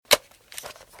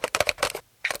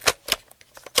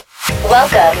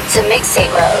Welcome to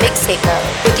Mixtape Mode. Mixtape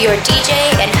Mode with your DJ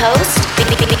and host,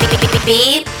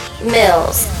 B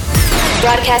Mills.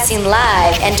 Broadcasting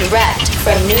live and direct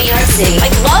from New York City. I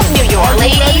love New York.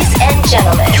 Ladies and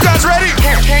gentlemen. You guys ready?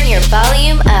 Turn your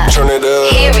volume up. Turn it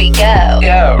up. Here we go.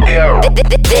 Yo.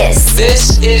 This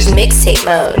is Mixtape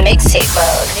Mode. Mixtape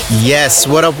Mode. Yes,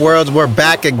 what up, world? We're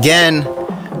back again.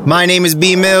 My name is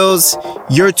B Mills.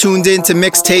 You're tuned in to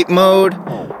Mixtape Mode.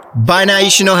 By now, you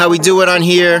should know how we do it on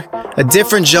here. A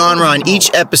different genre on each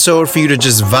episode for you to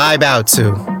just vibe out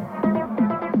to.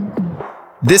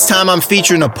 This time, I'm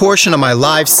featuring a portion of my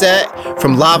live set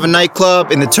from Lava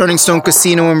Nightclub in the Turning Stone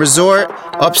Casino and Resort,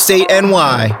 upstate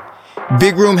NY.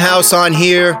 Big room house on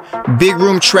here, big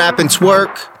room trap and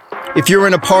twerk. If you're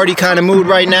in a party kind of mood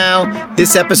right now,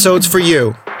 this episode's for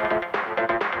you.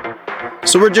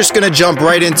 So we're just gonna jump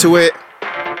right into it.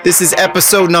 This is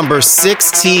episode number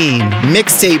 16,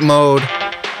 Mixtape Mode,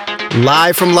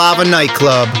 live from Lava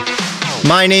Nightclub.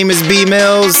 My name is B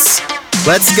Mills.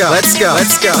 Let's go. Right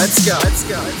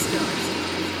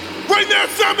now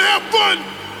it's time to have fun.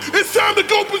 It's time to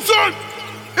go berserk.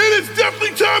 It is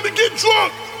definitely time to get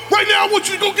drunk. Right now I want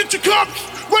you to go get your cups.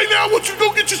 Right now I want you to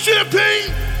go get your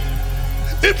champagne.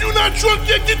 If you're not drunk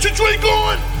yet, get your drink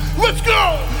on. Let's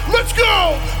go! Let's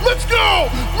go! Let's go!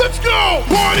 Let's go!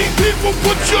 Party people,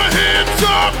 put your hands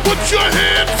up! Put your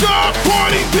hands up!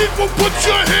 Party people, put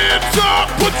your hands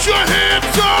up! Put your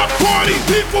hands up! Party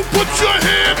people, put your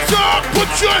hands up!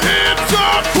 Put your hands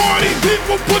up! Party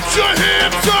people, put your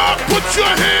hands up! Put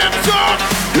your hands up!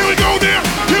 Here we go there!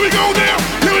 Here we go there!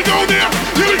 Here we go there!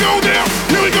 Here we go there!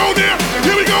 Here we go there!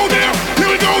 Here we go there! Here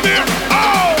we go there!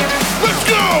 Oh! Let's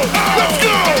go! Let's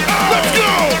go! Let's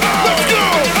go! Let's go!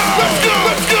 Let's go!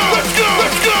 Let's go! Let's go!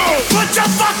 Let's go! Put your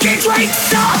fucking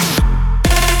drinks up!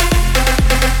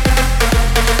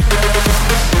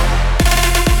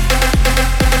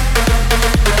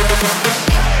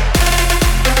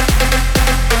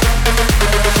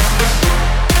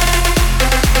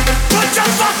 Put your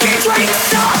fucking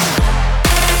drinks up!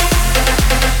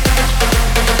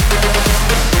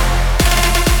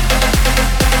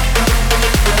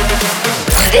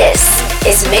 This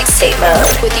is Mixtape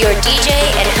Mode with your DJ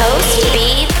and host,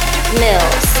 B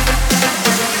Mills.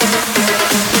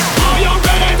 Are you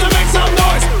ready to make some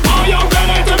noise? Are you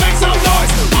ready to make some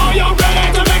noise? Are you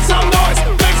ready to make some noise?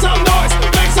 Make some noise,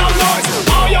 make some noise.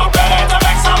 Are you ready to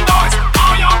make some noise?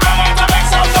 Are you ready to make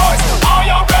some noise? Are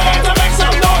you ready to make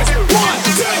some noise? 1,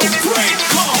 2, 3,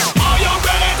 come on. Are you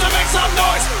ready to make some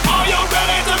noise? Are you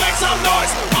ready to make some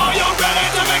noise? Are you ready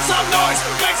to make some noise?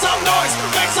 Make some noise,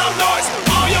 make some noise.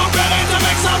 Are you ready to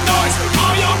make some noise?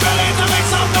 Are you ready to make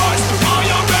some noise? Are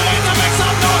you ready to make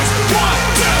some noise?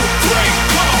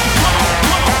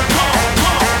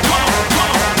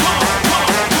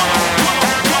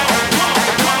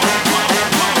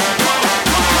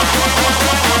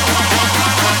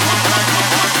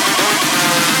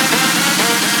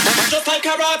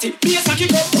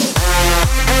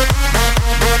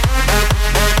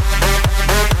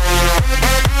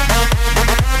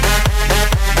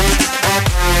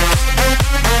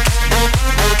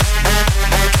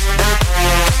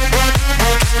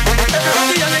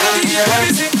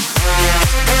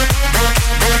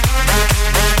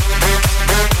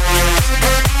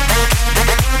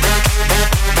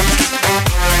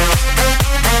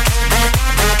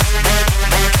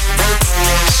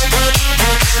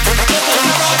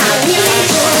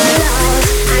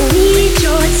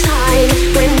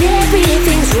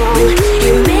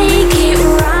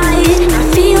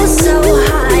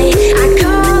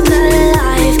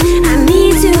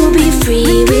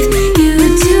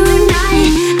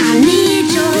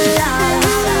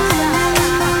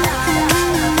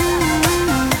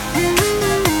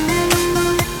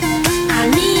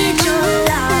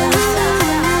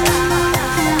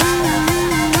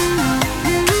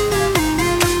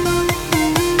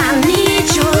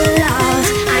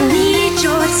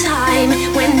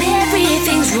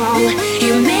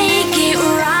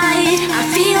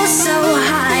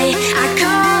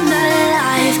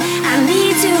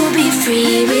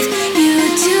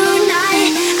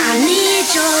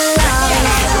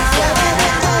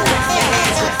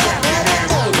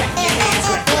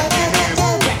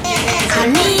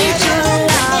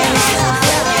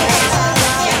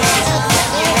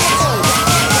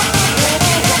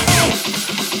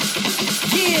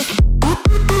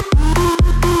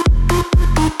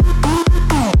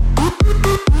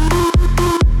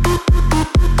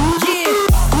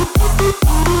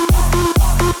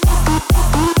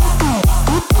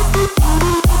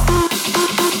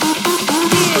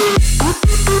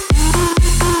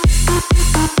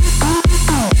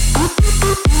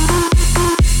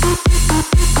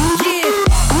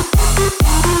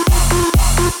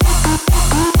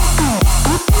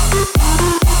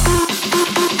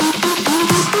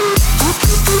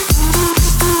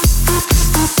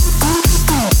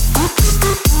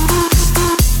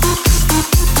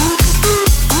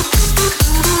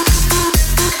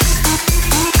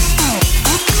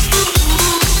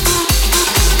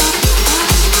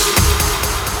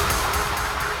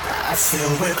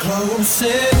 feel we're close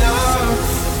enough.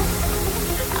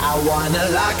 I wanna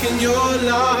lock in your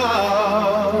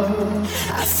love.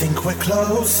 I think we're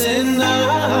close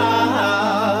enough.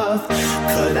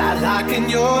 Could I lock in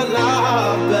your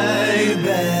love,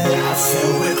 baby? I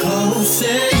feel we're close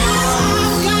enough. I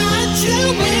got you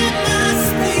in my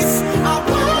space. I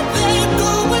won't let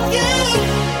go of you.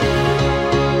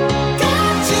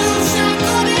 Got you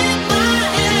shackled in my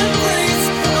embrace.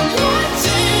 I'm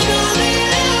watching over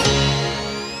you.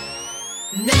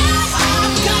 Now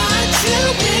I've got you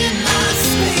in my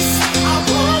space. I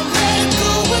won't let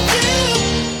go of you.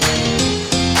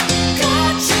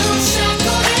 Got you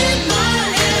shackled in my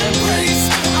embrace.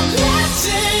 I'm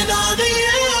watching over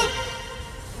you.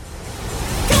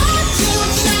 Got you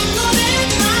shackled in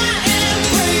my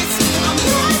embrace. I'm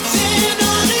watching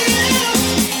over you.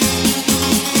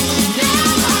 Now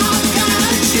I've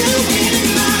got you in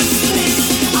my space.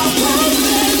 I won't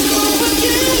let go of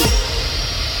you.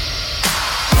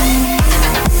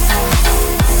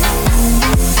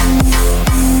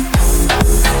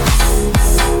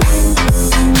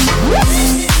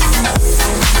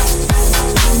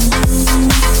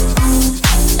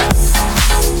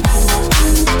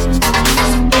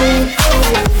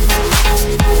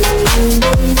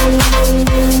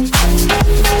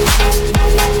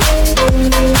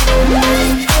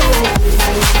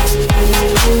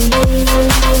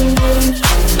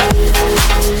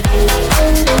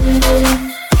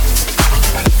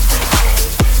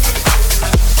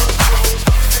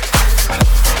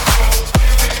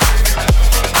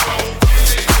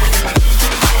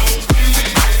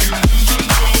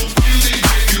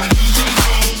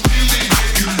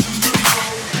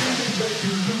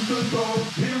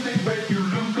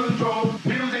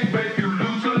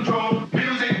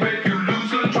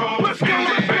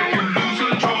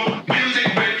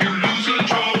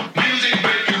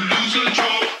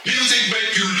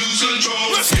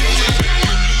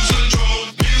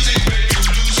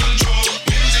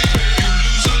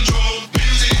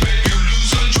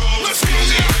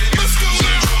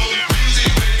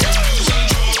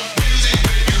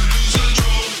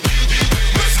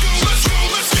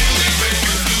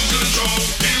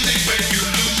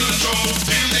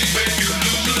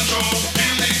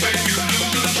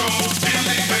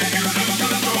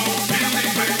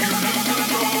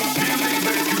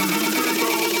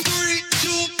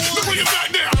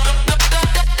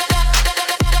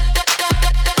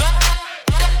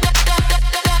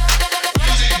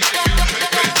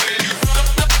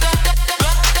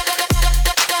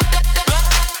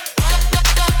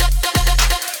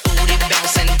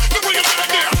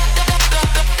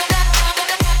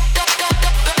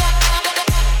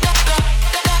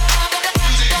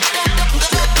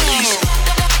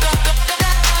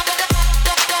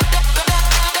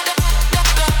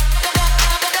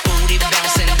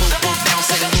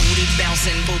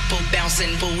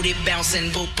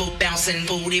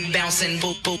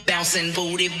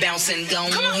 Bouncing, go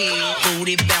ahead.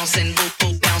 Booty bouncing,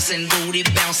 bouncing, booty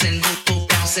bouncing,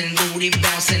 bouncing, booty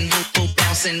bouncing,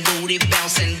 bouncing, booty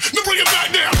bouncing. Now bring it back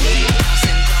now. Booty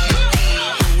bouncing, go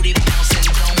ahead. Booty bouncing,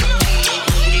 go ahead.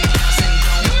 Booty bouncing,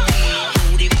 go ahead.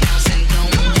 Booty bouncing, go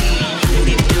ahead.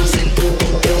 Booty bouncing,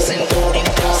 bouncing, booty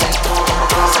bouncing,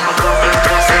 bouncing, booty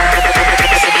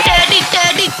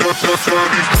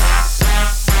bouncing.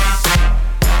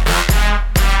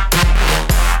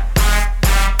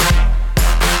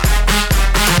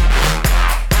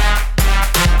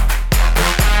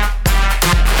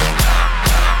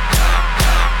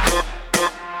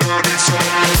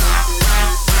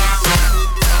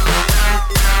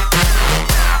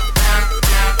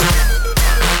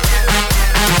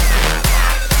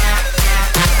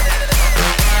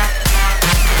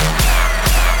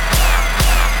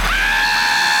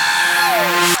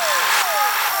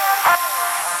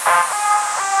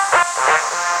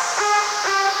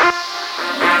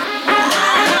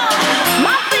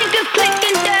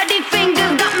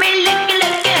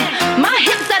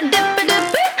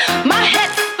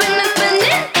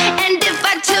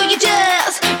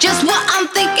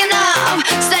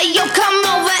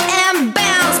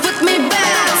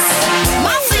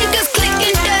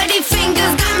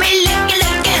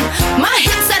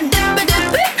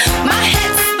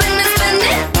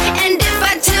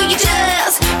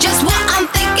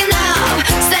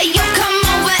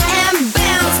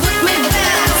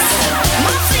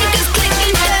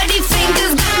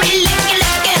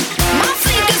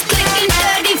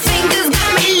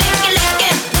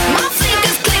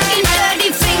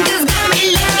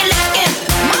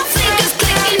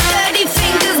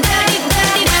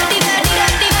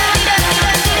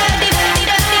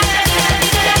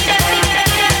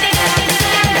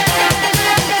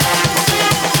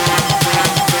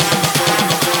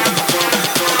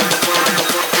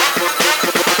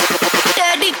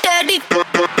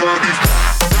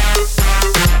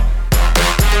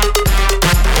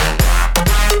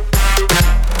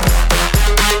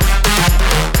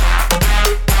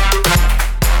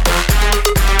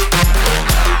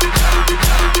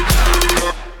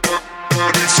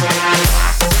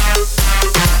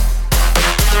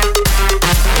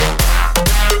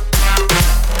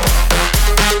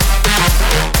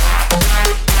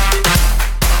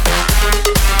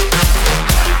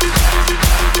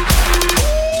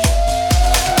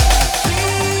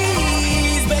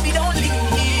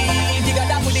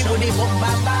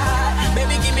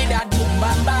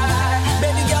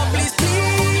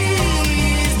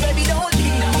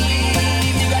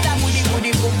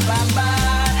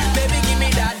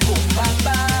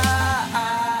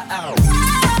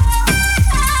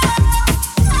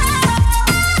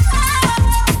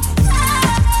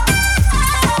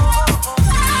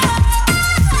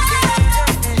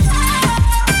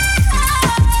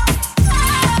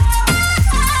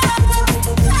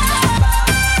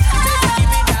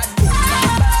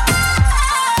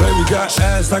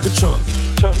 fast like a trunk.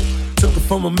 Took it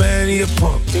from a man, he a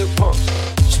punk.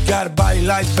 She got a body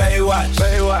like Baywatch.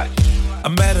 I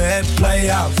met her at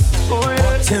Playhouse.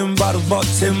 Bought 10 bottles, bought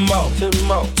 10 more.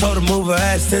 Told her move her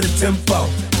ass to the tempo.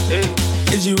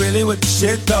 Is you really with the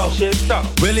shit though?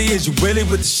 Really, is you really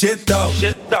with the shit though?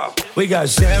 We got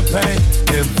champagne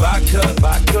and vodka.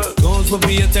 Goons will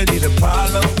be if they need a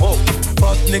problem.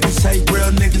 Fuck niggas, hate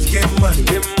real niggas, get money.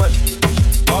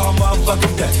 All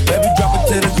motherfucking day. Baby, drop it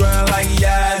to the ground like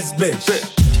yes, bitch.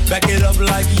 Back it up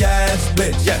like yes,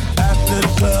 bitch. After the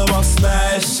club, I'm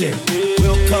smashing.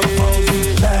 We'll come home,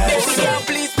 we pass it. Baby girl,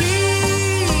 please,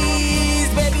 please,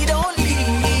 baby, don't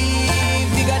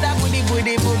leave. You got that booty,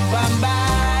 boom, bam,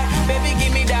 bye. Baby,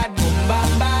 give me that boom,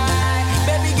 bam, bye.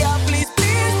 Baby girl, please,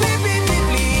 please,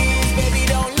 please, baby,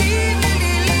 don't leave.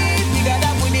 You got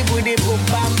that booty, boom,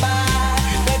 bam, bye.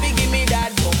 Baby, give me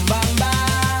that boom, bam, bye.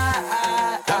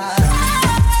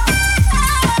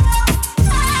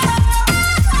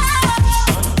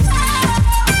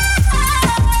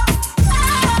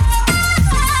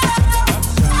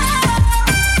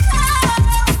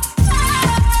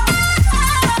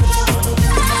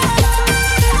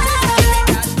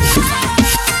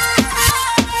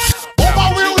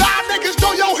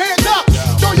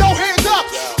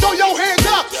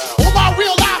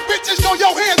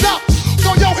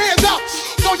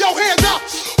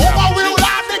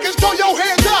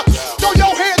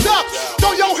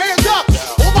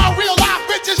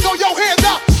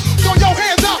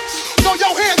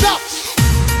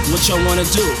 What y'all wanna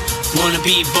do? Wanna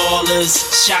be ballers,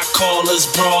 shot callers,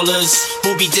 brawlers.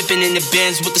 Who be dipping in the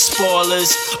Benz with the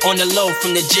spoilers? On the low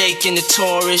from the Jake and the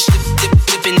Taurus.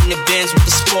 Dipping in the Benz with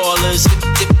the spoilers.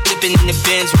 Dipping in the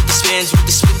Benz with the spins with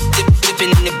the dipping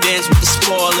in the Benz with the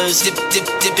spoilers.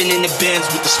 Dipping in the Benz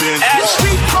with the spins. As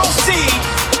we proceed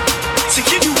to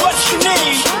give you what you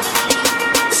need,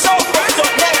 it's all wrapped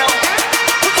up now.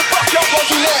 What the fuck y'all gonna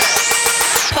do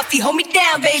now? Puffy, hold me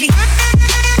down, baby.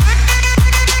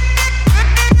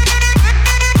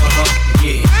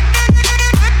 Yeah.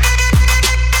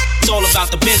 It's all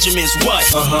about the Benjamins, what?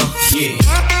 Yeah.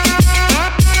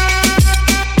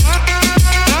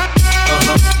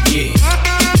 Yeah.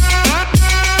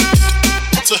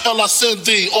 What the hell I send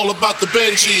thee? All about the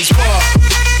Benjis. What?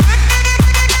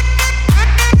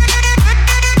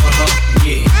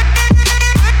 Yeah.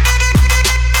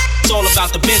 It's all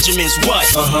about the Benjamins, what?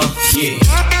 Yeah.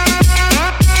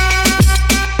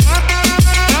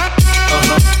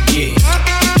 Yeah.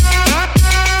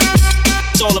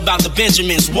 It's all about the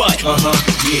Benjamins, what?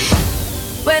 Yeah.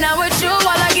 When I'm with you, all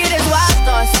I get is wild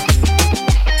thoughts.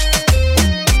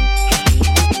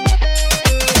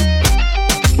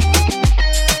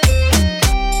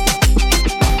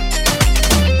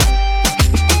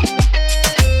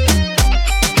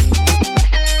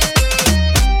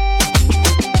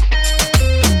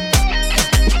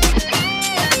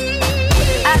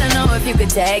 I don't know if you could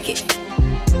take it.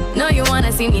 No, you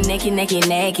wanna see me naked, naked,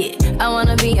 naked. I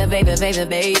wanna be a baby, baby,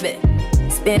 baby.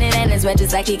 Spinning in his red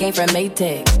just like he came from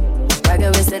Maytag.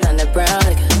 Rocket with it on the brown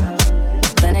like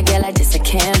when I get like this, I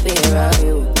can't be around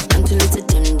you. I'm too little to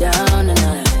dim down a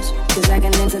notch, 'cause I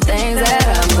can into things that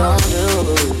I'm gon'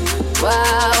 do.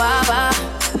 Wow, wow, wow.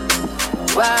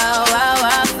 Wow, wow,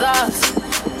 wow, thoughts.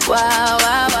 Wow,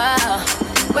 wow, wow.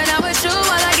 When I'm with you,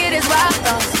 all I get is wild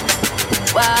thoughts.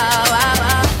 Wow, wow,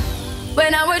 wow.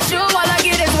 When I'm with you, all I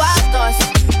get is wild thoughts.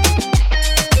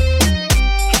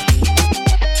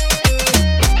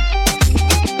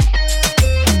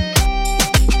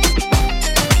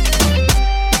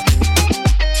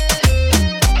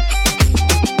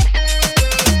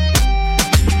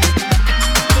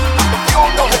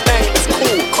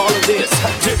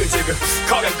 Jigga jigga,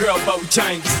 call that girl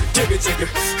Bojangles. Jigga jigga,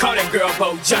 call that girl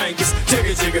Bojangles.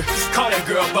 Jigga jigga, call that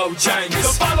girl Bojangles.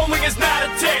 The following is not a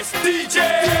test, DJ.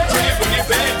 Bring it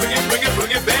back, bring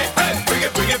it back. Hey, bring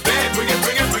it back, bring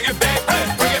it back. Hey,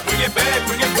 bring it back,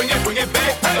 bring it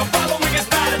back. The following is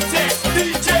not a test,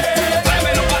 DJ.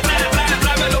 Blámelo pa' atrás,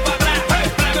 blámelo pa' atrás. Hey,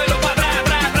 blámelo pa' atrás,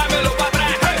 blámelo pa'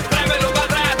 atrás. Hey, blámelo pa'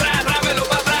 atrás, blámelo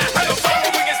pa' atrás. The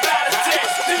following is not a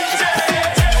test, DJ.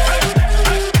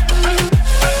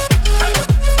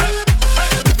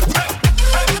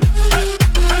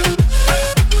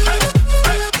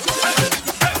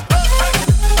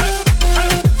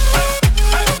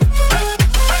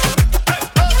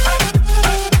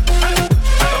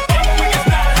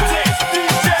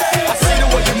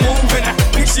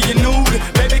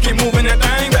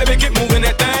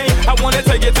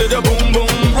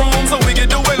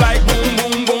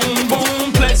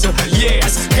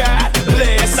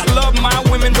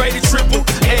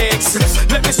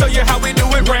 Let me show you how we do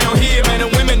it round here, man. The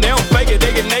women, they don't fake it,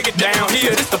 they get naked down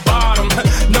here. it's the bottom.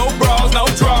 No bras, no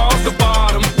draws, the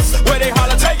bottom. Where they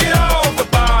holler, take it off, the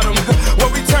bottom.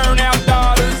 Where we turn out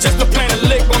daughters just to plant a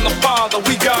lick on the father.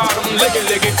 We got them. Lick it,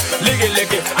 lick it, lick it, lick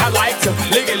it. I like to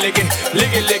lick it, lick it, lick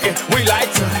it, lick it. We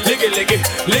like to lick it, lick it,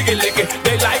 lick it, lick it.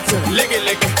 They like to lick it,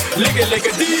 lick it, lick it, lick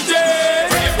it. DJ,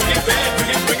 bring it back,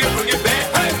 bring it, bring it, bring it back.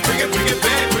 Bring it, bring it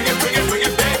back, bring it, bring it, bring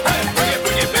it back. Bring it,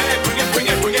 bring it back, bring it, bring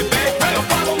it, bring it back. The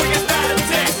following is not a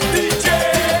text. DJ,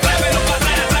 blámelo pa'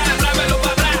 atrás, blámelo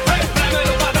pa' atrás,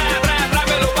 blámelo pa' atrás,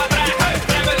 blámelo pa' atrás,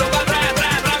 blámelo pa' atrás,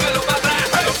 blámelo pa' atrás.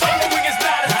 The following is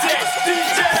not a text.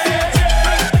 DJ.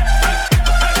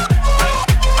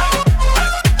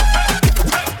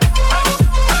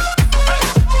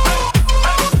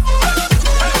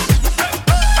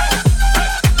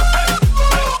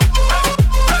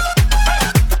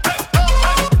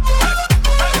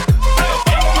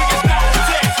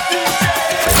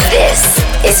 This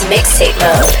is Mixtape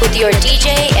Mode with your DJ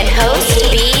and host,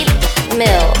 Beeb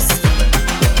Mills.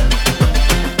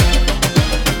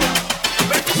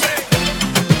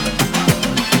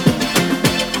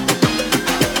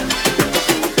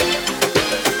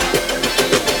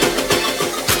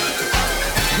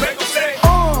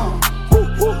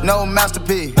 No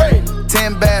masterpiece.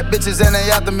 10 bad bitches and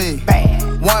they after me.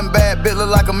 One bad bitch look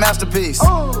like a masterpiece.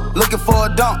 Looking for a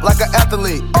dunk like an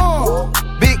athlete.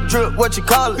 Big drip, what you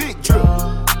call it? Big drip.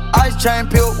 Ice chain,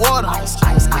 pure water. Ice,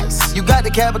 ice, ice. You got the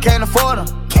cab but can't afford them.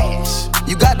 Cash.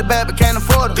 You got the bad but can't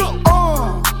afford them.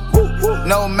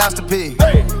 No masterpiece.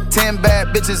 10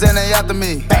 bad bitches and they after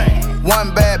me.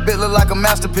 One bad bitch look like a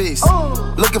masterpiece.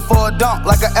 Looking for a dunk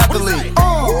like an athlete.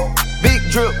 Big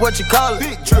drip, what you call it?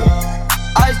 Big drip.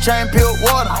 Ice chain, pure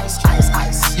water. Ice, ice,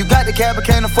 ice. You got the cab but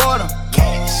can't afford them.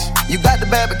 Cash. You got the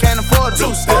bad but can't afford them.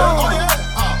 Two-step. Oh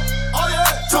yeah. Oh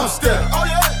yeah. Two-step. Oh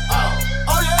yeah.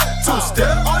 Oh yeah.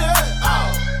 Two-step. Oh yeah.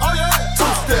 Oh yeah.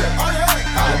 Two-step. Oh yeah.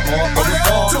 Oh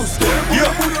yeah. Two-step.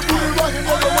 Yeah. Booty rockin'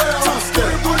 everywhere.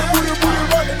 Two-step. Booty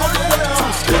rockin' everywhere.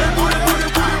 Two-step. Booty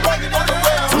rockin'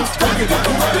 everywhere. Two-step. Yeah.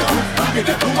 Booty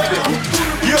rockin' everywhere.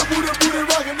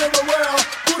 Booty rockin' everywhere.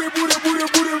 Booty rockin'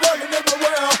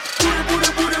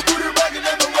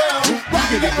 everywhere.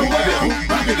 Rockin' everywhere.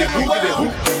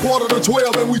 Quarter to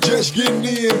 12 and we just getting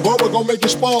in. Bubba gon' make it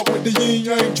spark with the yin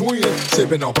yang twin.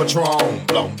 Sippin' on Patron,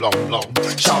 blom, blom, blom.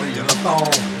 Shawty in a thong,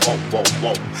 whoa, whoa,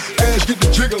 whoa. Ass get the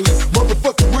jiggling,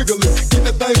 motherfucking wiggling. Get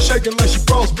that thing shaking like she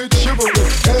cross bitch shivering.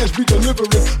 Ass be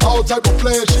delivering, all type of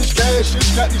flashes, gashes.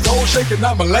 Got these hoes shaking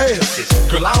out my molasses.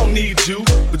 Girl, I don't need you,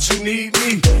 but you need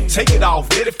me. Take it off,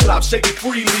 let it flop, shake it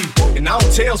freely. And I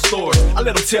don't tell stories, I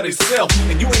let them tell themselves.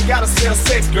 And you ain't gotta sell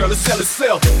sex, girl, it sell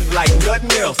itself like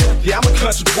nothing else. Yeah, I'm a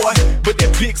country boy, but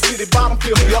that big city bottom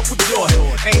fill me up with joy.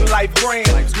 Ain't life grand,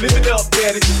 live it up,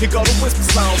 daddy. Here go the whisper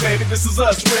song, baby, this is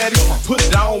us, ready. Put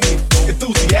it on me,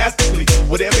 enthusiastically.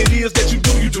 Whatever it is that you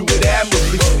do it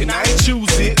admirably. And I ain't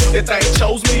choose it, that thing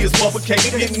chose me. It's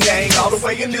motherfucking getting gang all the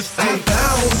way in this thing. I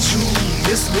found you,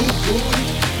 this new booty.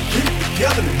 Get it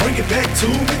together and bring it back to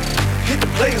me. Hit the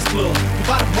Players Club,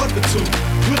 about a month or two.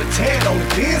 Put a tan on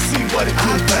it, then see what it do.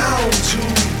 I found you,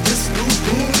 this new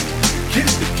booty. Get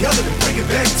it together and bring it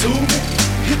back to me.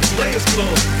 Hit the Players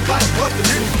Club, about a month or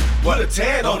two. Put a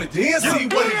tan on it, then see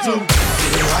what it do.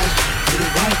 Get it right, get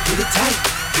it right, get it tight.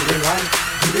 Get it right,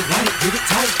 get it right, get it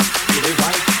tight. Get it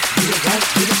right, get it right,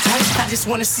 get it tight. I just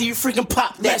wanna see you freaking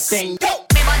pop that thing. Go!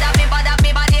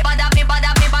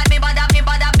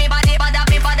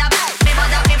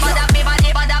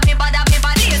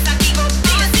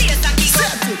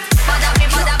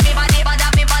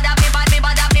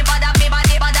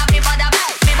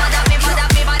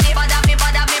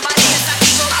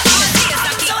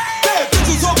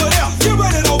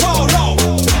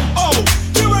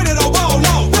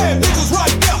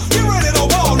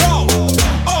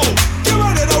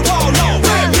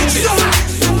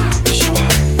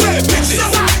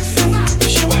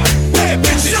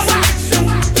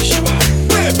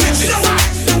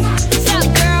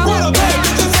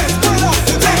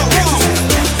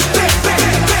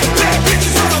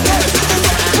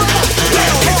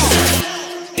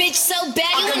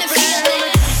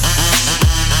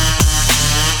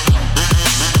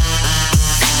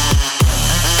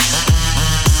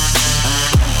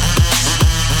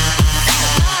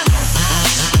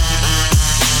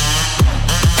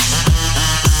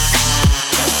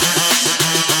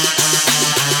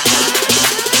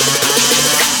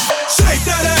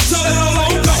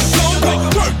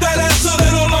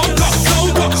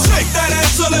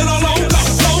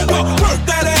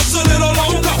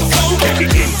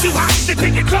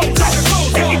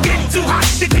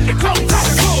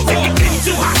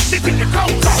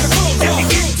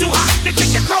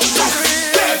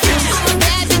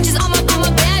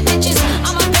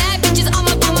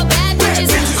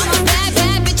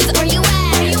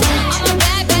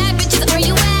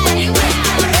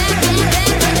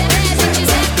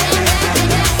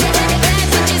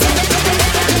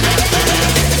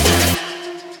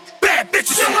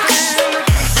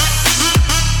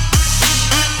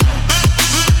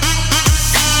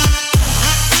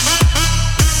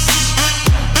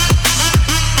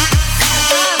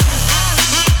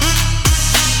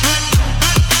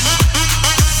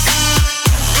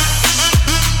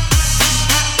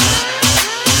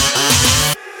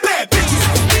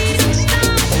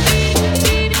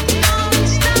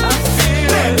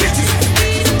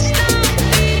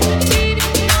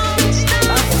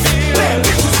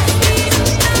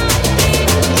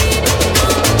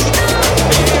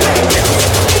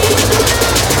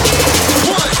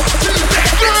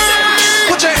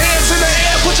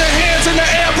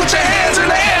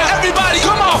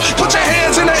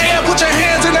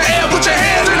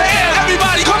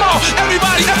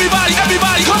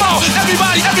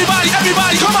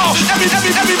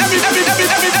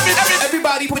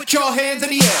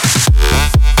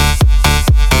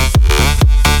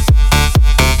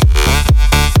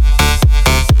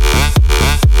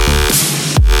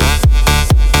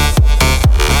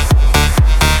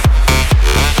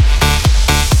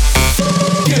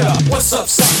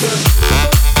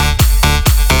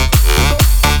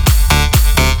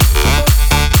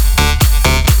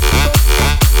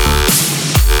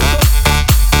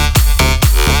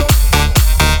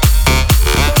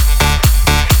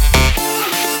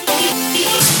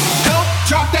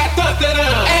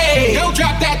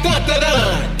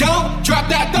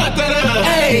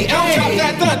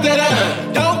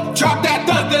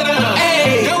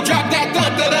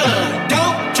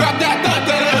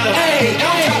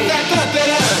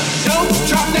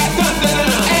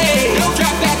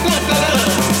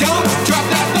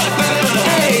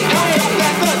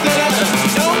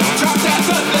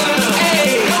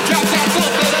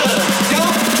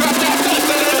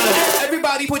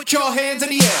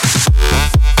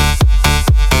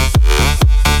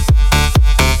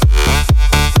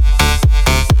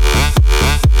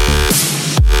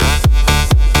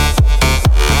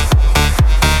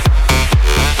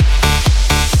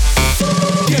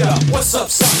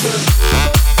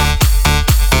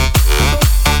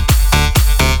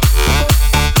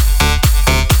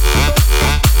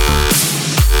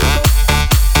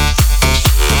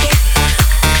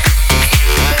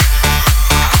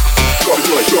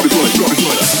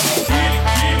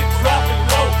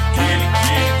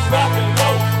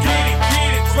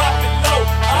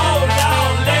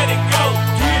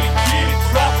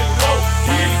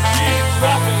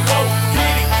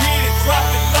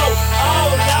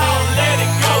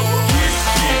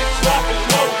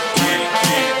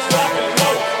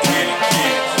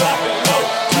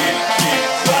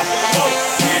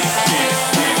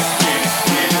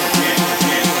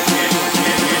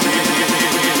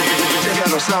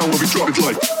 drop it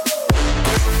like.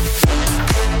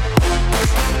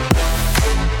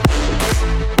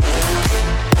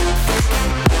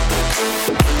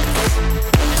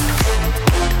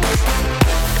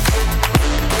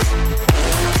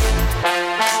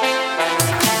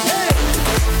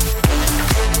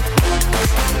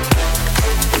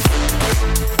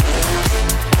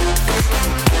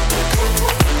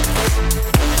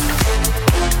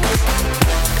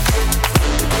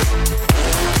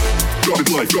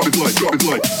 Drop it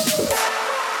like.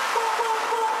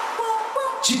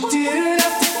 You didn't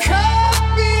have to cut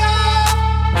me off.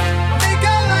 Make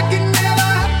out like it never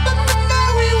happened, but now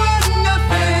we were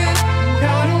nothing.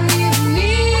 I don't even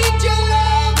need your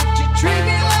love, but you treat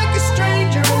me like a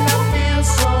stranger, and I feel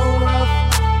so rough.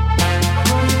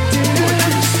 You didn't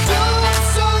have to stop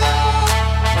so long.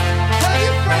 Tell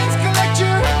your friends, collect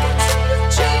your records, and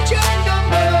change your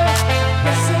number.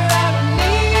 I said I don't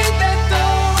need that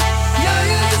though. You're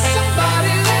just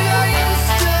somebody that I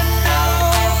used to know.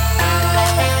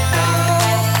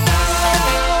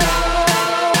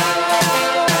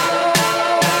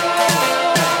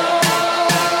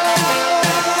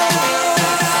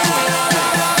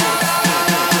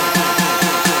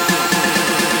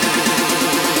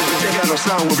 Check out our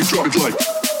sound when we drop it like.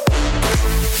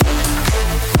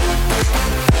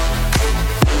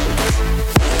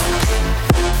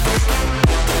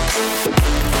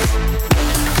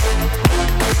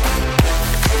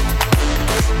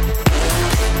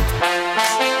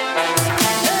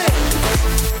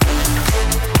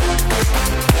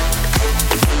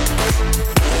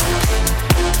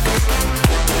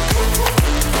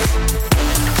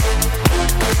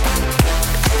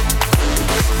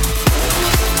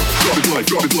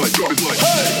 Drop it like.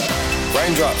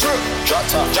 Raindrop, drop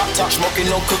top, smoking,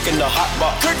 no cooking, the hot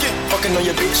pot. Fucking on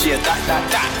your bitch, yeah, that.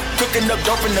 Cooking up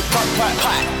dope in the crock pot.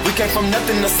 We came from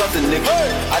nothing to something, nigga.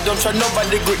 I don't try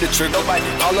nobody, grip the trigger. Nobody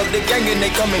call up the gang and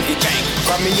they come and get gang.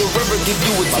 Cry me a river, give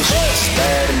you a tissue.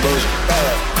 Bad and bullshit,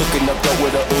 cooking up dope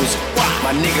with a Uzi.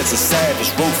 My niggas are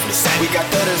savage, ruthless. We got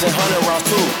 30s and 100 rounds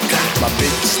too. My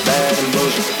bitch is bad and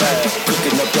bullshit,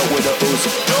 cooking up dope with a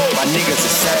Uzi. My niggas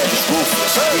are savage,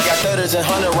 ruthless. We got 30s and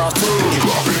 100 rounds too.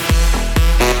 Drop it.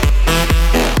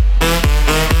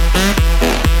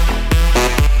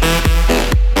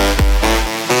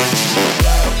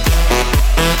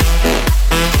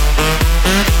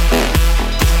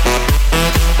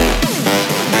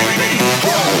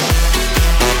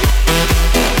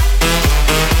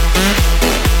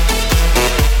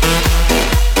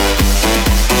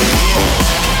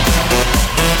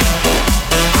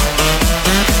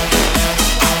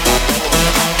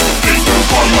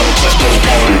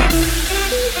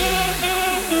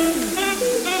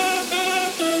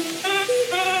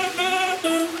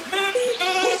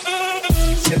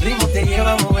 Si el ritmo te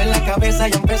lleva a mover la cabeza,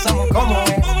 ya empezamos como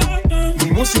es.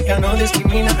 Mi música no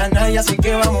discrimina a nadie, así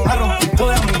que vamos a romper.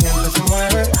 Toda mi gente se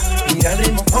mueve, mira el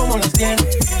ritmo como los tiene.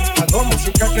 Hago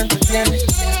música que entretiene,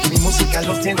 mi música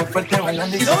los tiene fuerte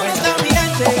bailando y ¿y dónde está mi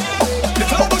gente? Que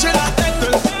todo escuche la gente.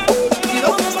 ¿Y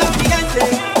dónde está mi gente?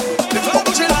 Que todo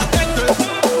escuche la gente.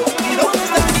 ¿Y dónde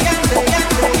está mi gente?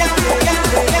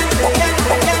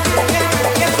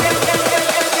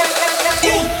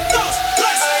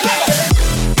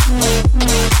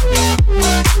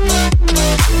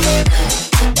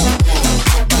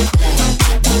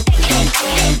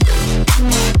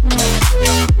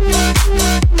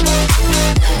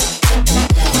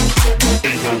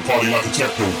 Ain't no party like a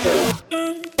techno party.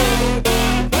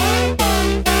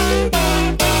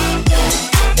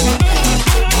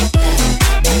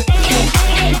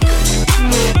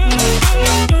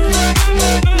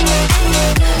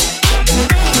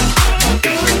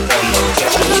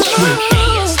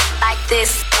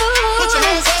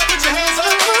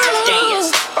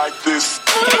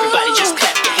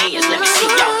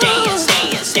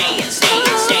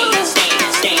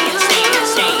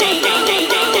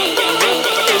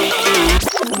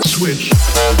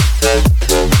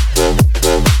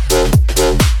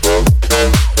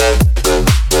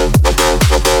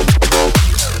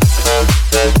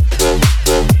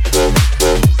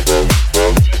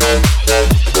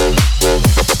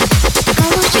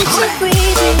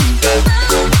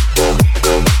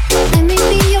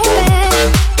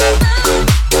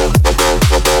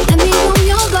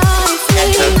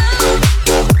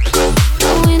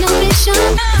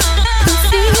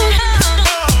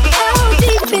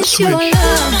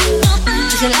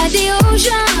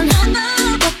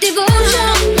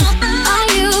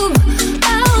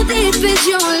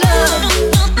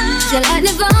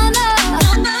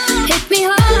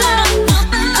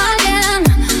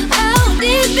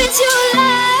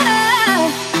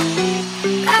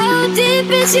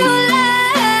 is your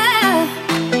love?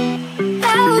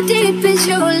 How deep is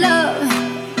your love?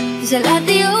 Is it like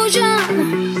the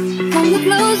ocean? Come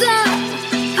closer,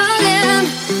 darling.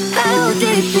 How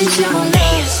deep is your love?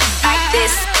 Dance like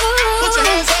this. Put your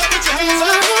hands up, put your hands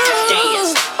up.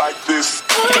 Dance like this.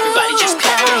 Everybody just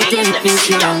clap your hands. Let me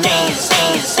see y'all dance,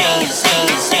 dance, dance,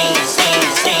 dance, dance, dance,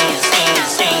 dance, dance,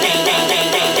 dance.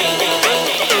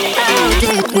 How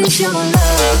deep is your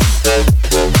love?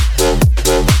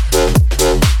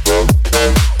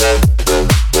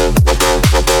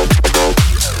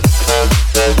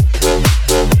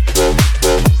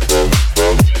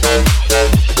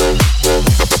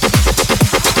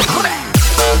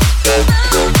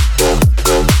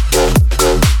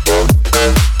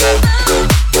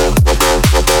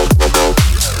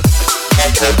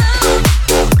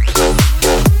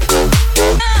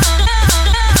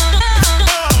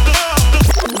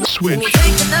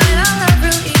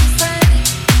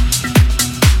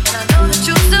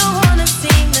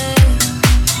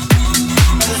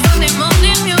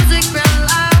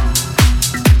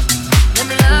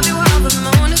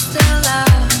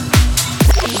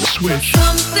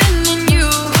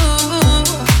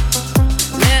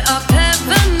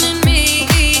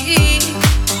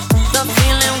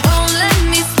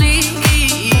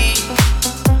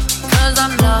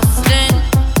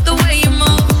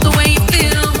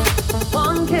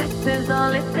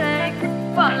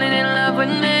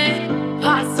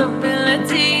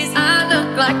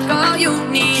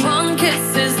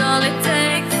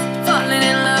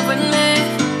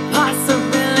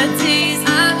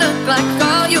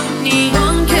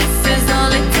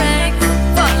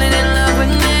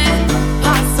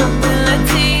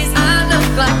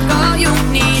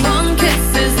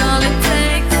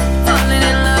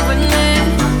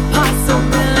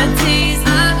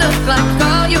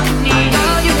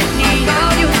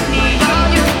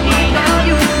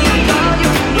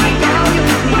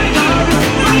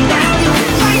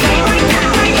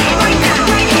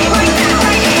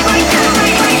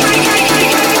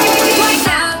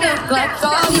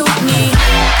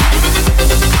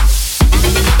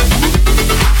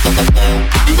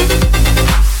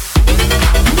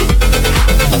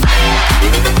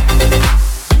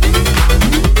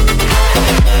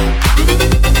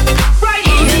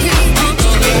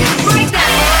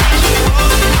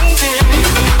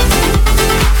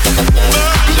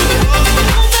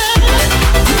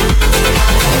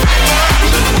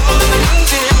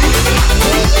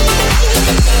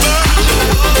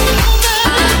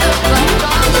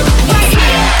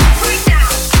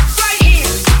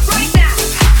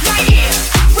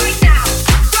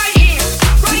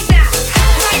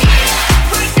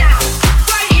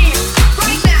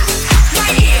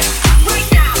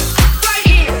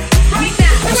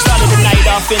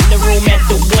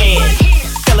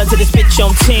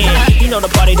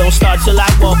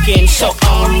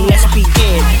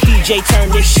 Turn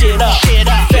this shit up.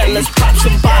 Fellas, pop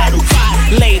some bottles.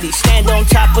 Ladies, stand on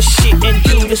top of shit and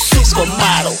do the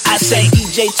supermodel. I say,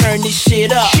 DJ, turn this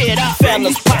shit up.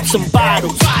 Fellas, pop some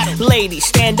bottles. Ladies,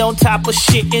 stand on top of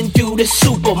shit and do the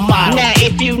supermodel. Now,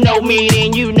 if you know me,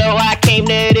 then you know I came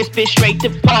to this bitch straight to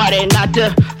party, not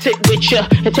to sit with ya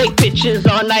and take pictures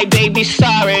all night, baby.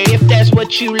 Sorry if that's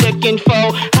what you looking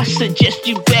for. I suggest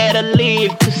you better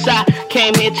leave, cause I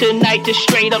came here tonight to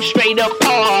straight up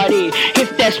party.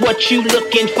 If that's what you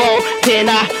looking for, then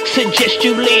I suggest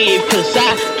you leave, cause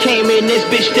I came in this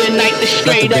bitch tonight to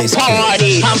straight up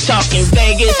party. I'm talking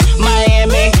Vegas,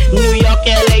 Miami, New York,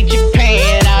 LA,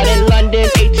 Japan, out in London,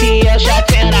 ATL,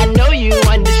 Chi-Town. I know you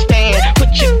understand. Put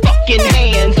your fucking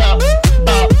hands up,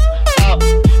 up, up.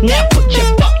 Now put your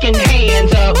fucking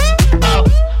hands up, up,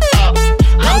 up.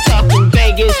 I'm talking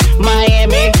Vegas,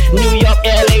 Miami, New York,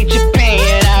 LA,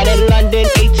 Japan, out in London,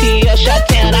 ATL,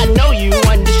 Chi-Town. I know you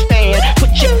understand.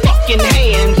 Put your fucking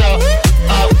hands up,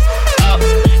 up, up.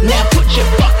 Now put your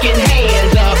fucking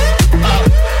hands up, up,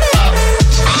 up.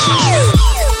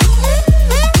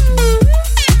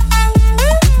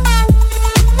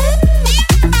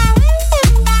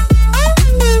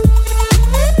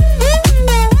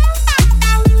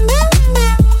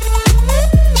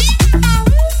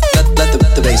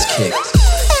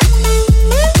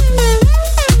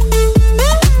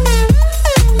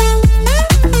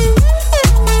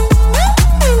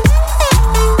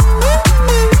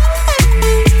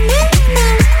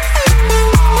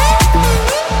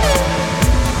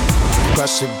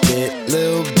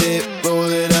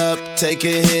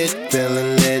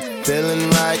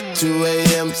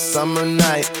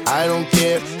 night, I don't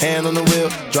care. Hand on the wheel,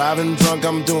 driving drunk,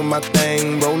 I'm doing my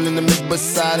thing. Rolling the mid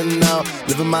beside and now,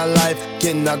 living my life,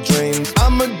 getting our dreams.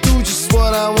 I'ma do just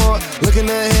what I want, looking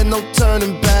ahead, no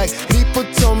turning back. People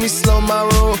told me slow my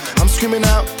roll, I'm screaming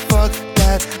out, fuck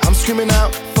that. I'm screaming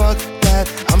out, fuck that.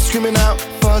 I'm screaming out,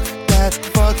 fuck that,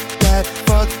 fuck that,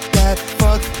 fuck that,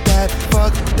 fuck that,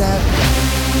 fuck that.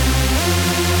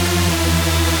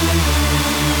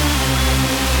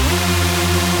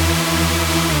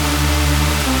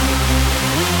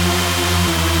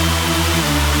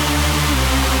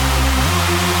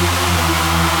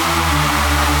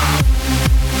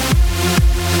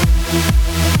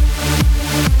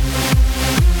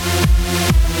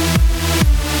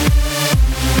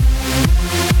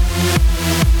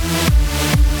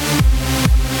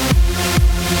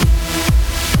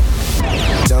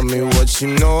 Tell me what you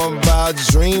know about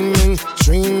dreaming,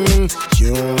 dreaming.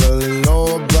 You don't really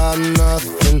know about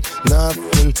nothing,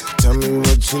 nothing. Tell me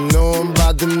what you know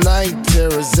about the night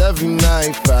terrors every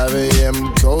night. 5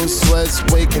 a.m. cold sweats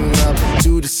waking up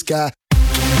to the sky.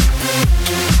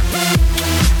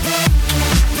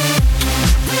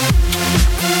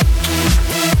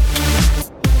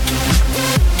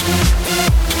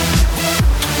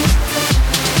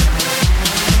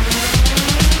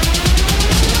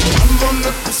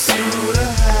 Pursuit of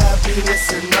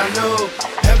happiness, and I know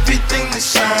everything that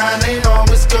shine ain't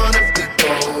always gonna be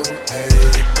gold. Hey,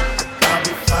 I'll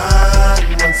be fine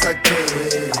once I get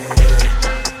it.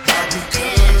 I'll be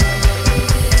good.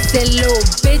 Say, little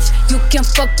bitch, you can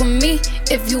fuck with me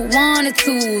if you wanted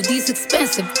to. These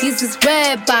expensive, these is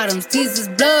red bottoms, these is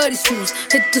bloody shoes.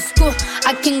 Hit the school,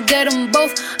 I can get them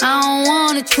both, I don't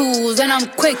wanna choose. And I'm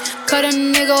quick, cut a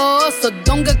nigga off, so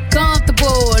don't get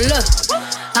comfortable. Look,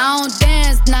 I don't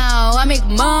dance now, I make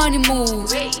money move.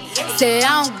 Say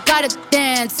I don't gotta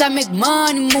dance, I make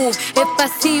money move. If I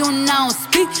see you now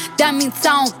speak, that means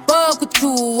I don't fuck with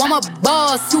you. I'm a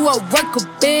boss, you a worker,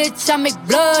 bitch, I make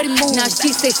bloody moves. Now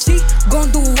she say she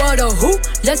gon' do what or who?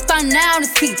 Let's find out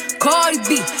and see. Cardi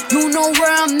B, you know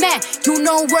where I'm at, you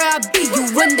know where I be. You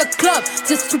in the club,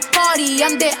 just to party,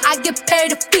 I'm there, I get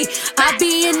paid a fee. I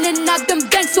be in and out them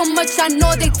banks so much, I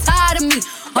know they tired of me.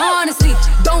 Honestly,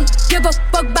 don't give a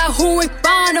fuck about who in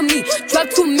front of me.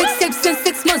 Dropped 2 mixtapes in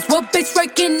 6 months. What bitch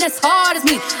working as hard as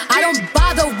me? I don't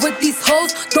bother with these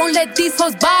hoes. Don't let these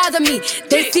hoes bother me.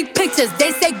 They see pictures,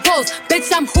 they say goals.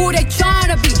 Bitch, I'm who they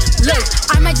tryna be. Look,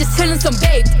 I might just chill in some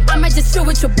babe. I might just chill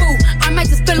with your boo. I might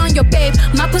just spill on your babe.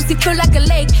 My pussy feel like a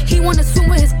lake. He wanna swim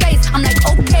with his face. I'm like,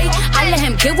 okay. I let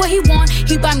him get what he want.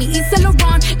 He buy me Yves Saint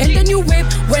Laurent and the new whip.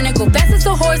 When I go fast as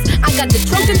a horse, I got the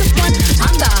trunk in the front.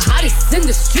 I'm the hottest in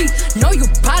the street. Know you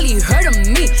probably heard of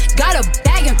me. Got a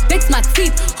bag and fix my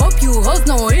teeth. Hope you hoes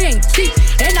know it ain't cheap.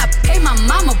 And I pay my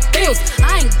mama bills.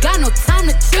 I ain't got no time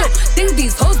to chill. Think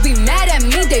these hoes be mad at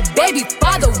me. They baby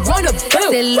father run a bill.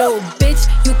 Say, little bitch,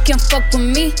 you can fuck with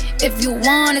me if you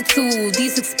wanted to.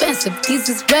 These expensive, these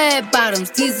is red bottoms,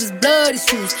 these is bloody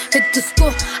shoes. Hit the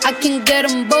school, I can get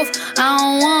them both, I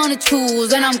don't wanna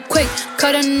choose. And I'm quick,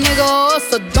 cut a nigga off,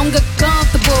 so don't get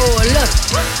comfortable. Look,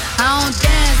 I don't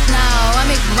dance now, I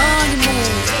make money move.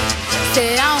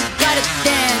 Say I don't gotta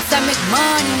dance, I make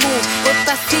money move. If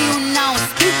I see you now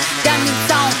speak, that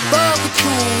means I don't fuck with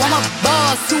you. I'm a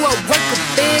boss, you a worker,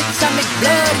 bitch, I make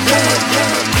blood move.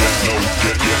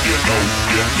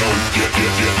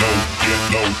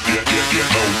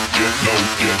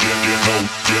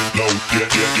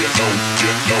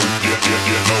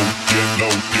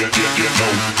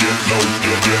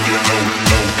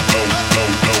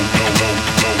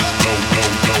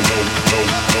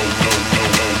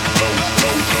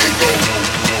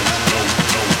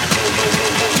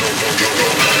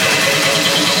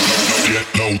 Get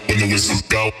low when the whistles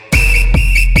go. Get low.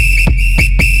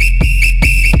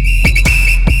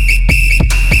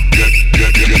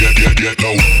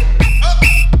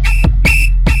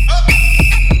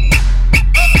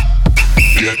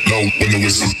 Get low when the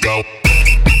whistles go.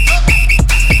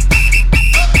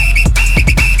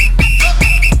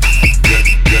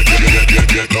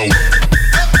 Get low.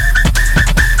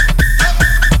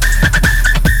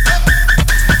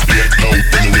 Get low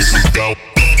when the whistles go.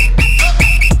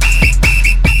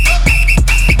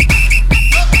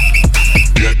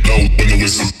 Get low when the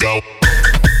whistles go.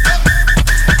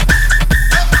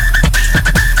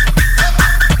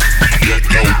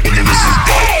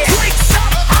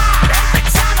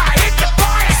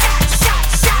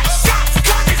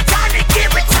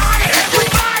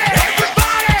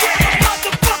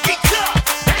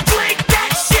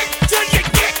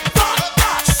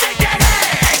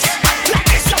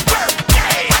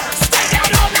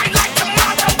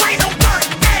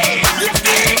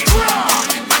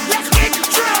 Let's get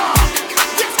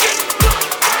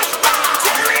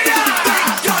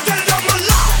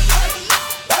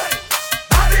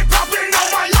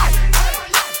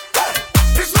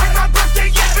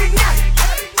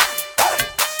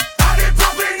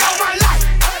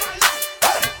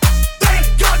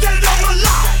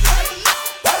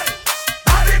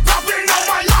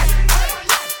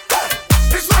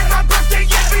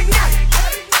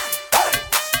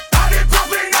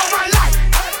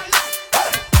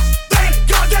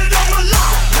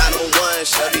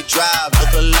drive.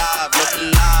 Look alive, look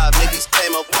alive. Niggas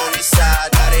came up on this side,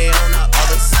 now they on the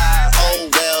other side. Oh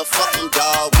well, fuck them,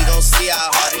 dawg. We gon' see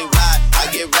how hard they ride. I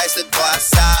get racks to go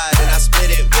outside, and I split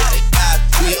it with the guy.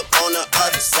 We up on the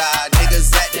other side.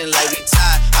 Niggas acting like we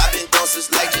tied. I've been gone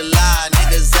since like July.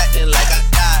 Niggas acting like I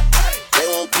died. They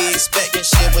won't be expecting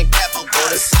shit when Cap on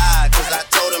the side. Cause I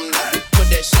told them that we put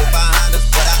that shit behind us,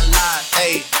 but I lied.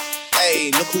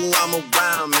 Hey, look who I'm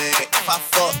around, man. If I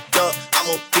fucked up,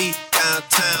 I'ma be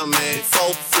downtown, man.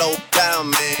 Full flow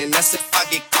down, man. That's if I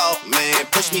get caught, man.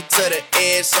 Push me to the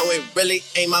edge, so it really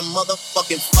ain't my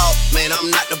motherfucking fault, man.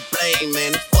 I'm not to blame,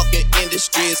 man. The fucking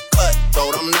industry is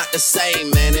cutthroat. I'm not the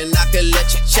same, man. And I can let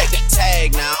you check the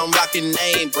tag now. I'm rocking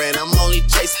name brand. I'm only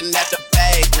chasing after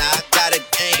bag now. I got a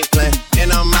game plan,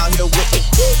 and I'm out here with the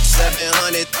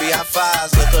 700, 3 high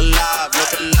fives. Look alive,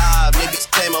 look alive. Niggas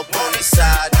came up on this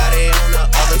side, now they on the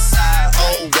other side.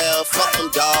 Oh well, fuck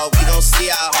them, dawg. We gon' see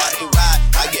how hard they ride.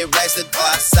 I get racks to go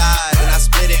outside, and I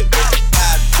split it with the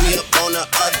guy. We up on the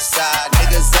other side.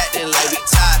 Niggas acting like we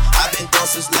tied. I've been gone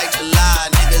since like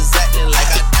July. Niggas acting like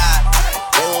I died.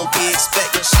 They won't be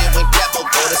expecting shit when Capo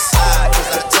go to side.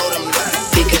 Cause I told them that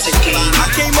because the game. I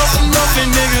came up from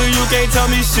nothing, nigga, you can't tell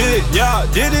me shit, yeah.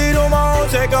 Did it on my own,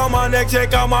 check out my neck,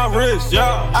 check out my wrist,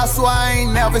 yeah. I swear I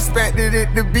ain't never expected it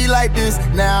to be like this.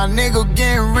 Now a nigga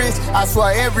getting rich. I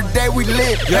swear every day we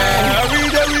lit. Yeah, every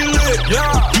day we lit,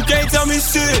 yeah. You can't tell me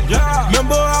shit, yeah.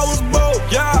 Remember I was broke,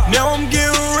 yeah. Now I'm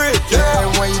getting rich, yeah.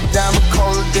 Yeah, when you diamond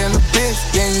colder than a bitch,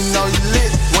 then you know you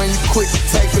lit. When you quit to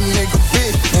take a nigga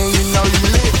bitch, then you know you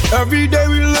lit. Every day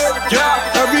we lit,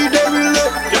 yeah. Every day we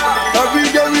lit, yeah. Every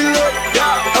day we lit,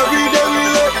 yeah. Every day we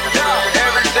lit, yeah.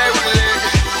 Every day we lit.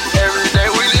 Every day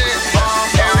we lit.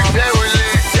 Every day we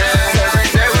lit. Yeah. Every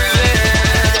day we lit.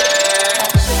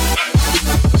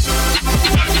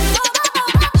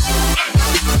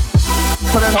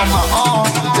 Put it on my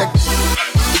arm.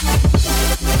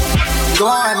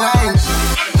 Glowing name.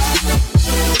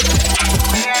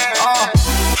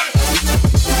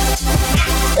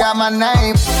 Got my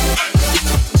name.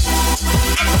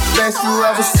 Best you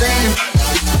ever seen.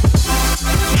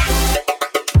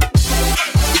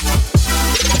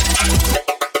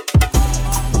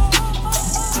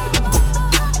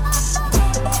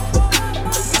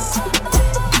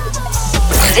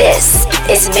 This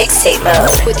is Mixtape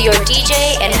Mode with your DJ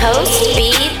and host,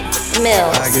 B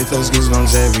Mills. I get those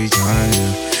goosebumps every time,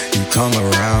 yeah. You come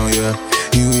around, yeah.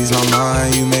 You ease my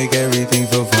mind, you make everything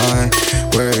feel fine.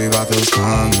 Worry about those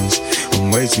comments, I'm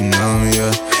way too numb,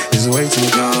 yeah. It's way too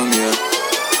dumb, yeah.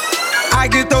 I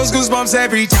get those goosebumps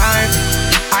every time.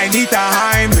 I need the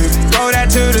Heimlich, throw that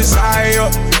to the side,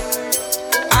 yeah.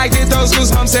 I get those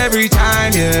goosebumps every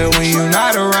time, yeah. When you're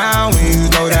not around, when you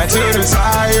throw that to the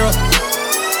side, yeah.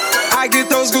 I get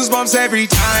those goosebumps every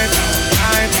time,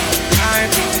 time.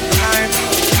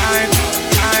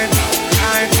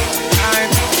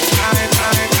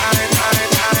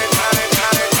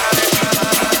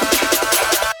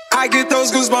 I get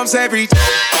those goosebumps every time.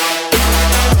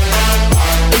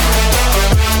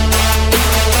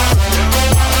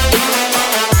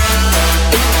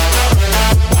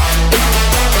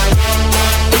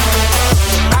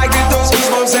 I get those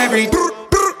goosebumps every time.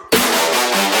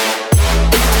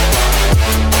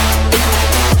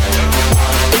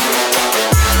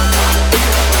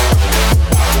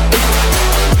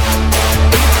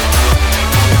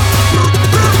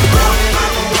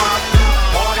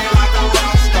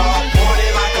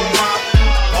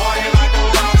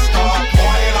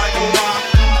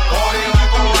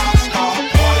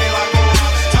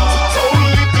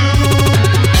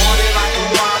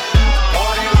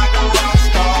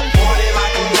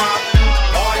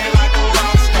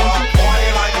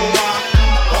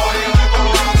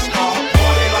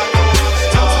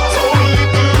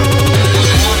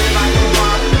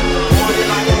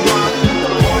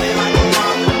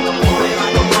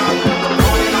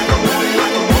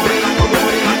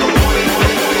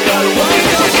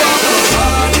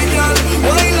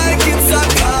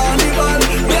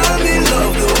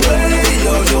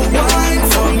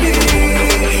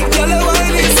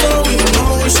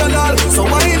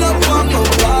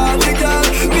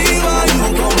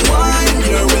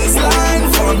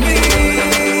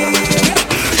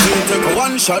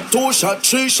 Shot, 2 shot,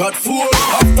 3 shot, 4.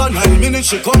 After 9 minutes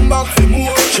she come back for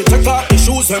more. She take off the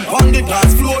shoes and pound the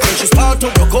dance floor. Then she start to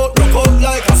rock out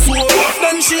like a sword.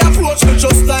 Then she approach me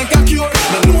just like a cure.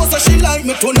 Me know that she like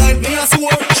me tonight, me a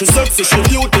swore. She sexy, she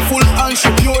beautiful and she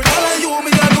pure. Tell her you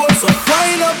me a know. So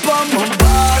wind up on my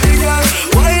body, girl.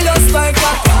 Wind us like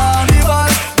a carnival.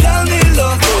 Tell me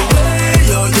love the way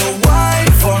you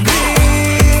wine for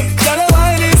me. Girl, the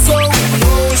wine is so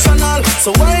emotional.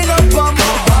 So wind up on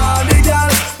my body.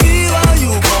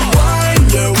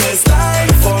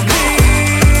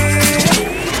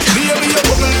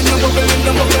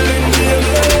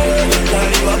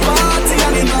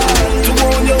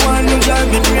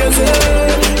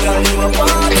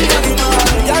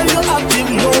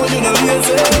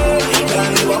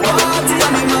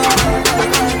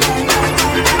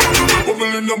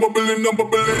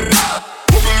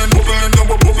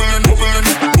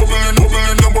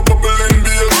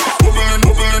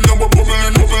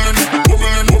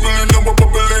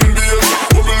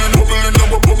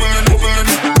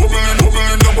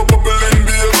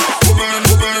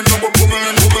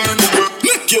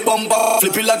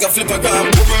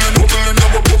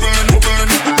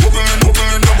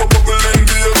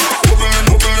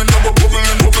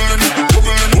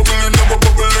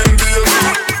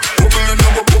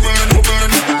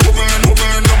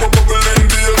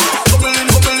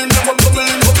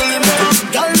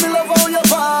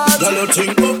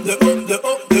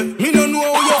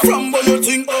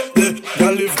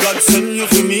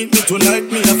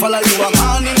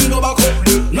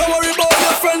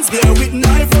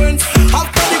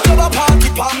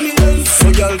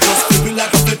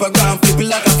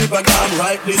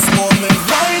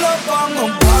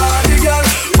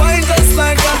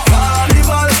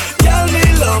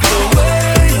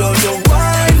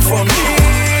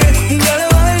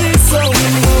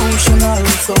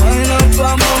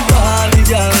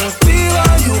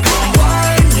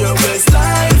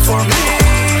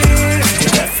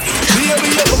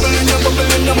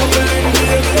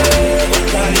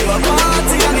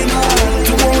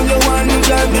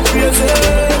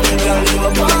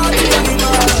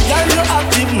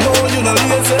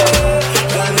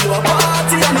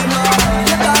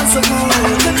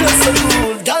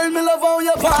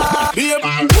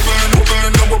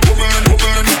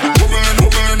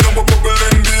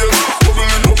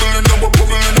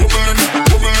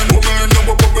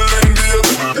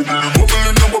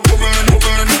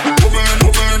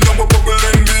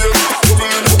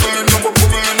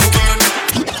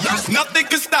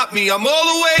 I'm all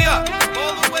the way up,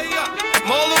 all the way up,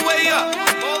 I'm all the way up,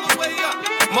 all the way up,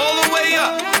 I'm all the way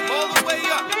up, all the way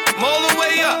up, I'm all the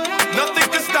way up. Nothing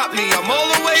can stop me, I'm all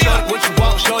the way up. Shorty, what you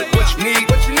want, shorty, what you need,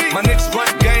 what you need. My niggas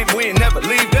run game, we ain't never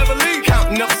leave, never leave.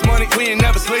 Counting up this money, we ain't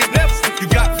never sleep, never sleep. You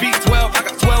got V12, I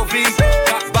got 12 V's.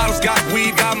 Got bottles, got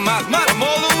weed, got my, I'm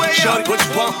all the way up. Shorty, what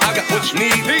you want, I got what you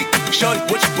need. Shorty,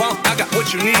 what you want, I got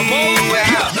what you need. I'm all the way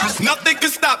up. Nothing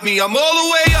can stop me, I'm all the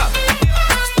way up.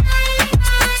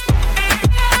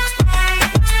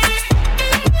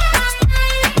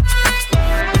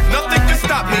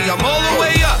 I'm all the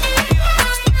way up.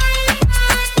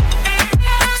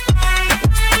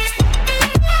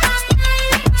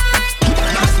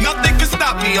 Nothing can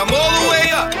stop me. I'm all the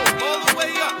way up. All the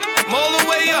way up. I'm all the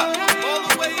way up. All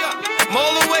the way up. I'm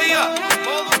all the way up.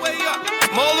 All the way up.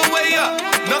 I'm all the way up.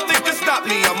 Nothing can stop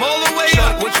me. I'm all the way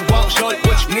up. Shorty, what you want, shorty,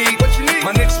 what you need, what you need.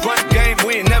 My niggas run game,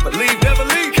 we ain't never leave, never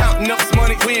leave. Counting up this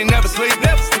money, we ain't never sleep,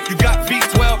 never sleep. You got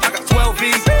V12, I got 12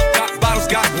 V's. Got bottles,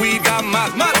 got weed, got my,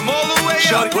 I'm all the way up.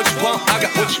 Shorty, what you want, I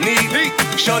got what you need.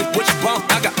 Shorty, what you want,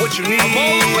 I got what you need. I'm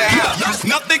all the way up.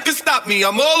 Nothing can stop me.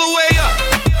 I'm all the way up.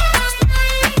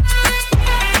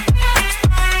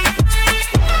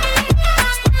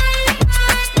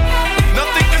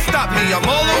 Nothing can stop me. I'm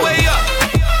all the way up.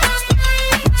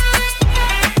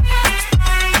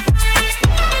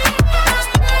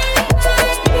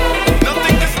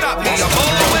 Nothing can stop me. I'm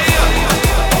all the way up.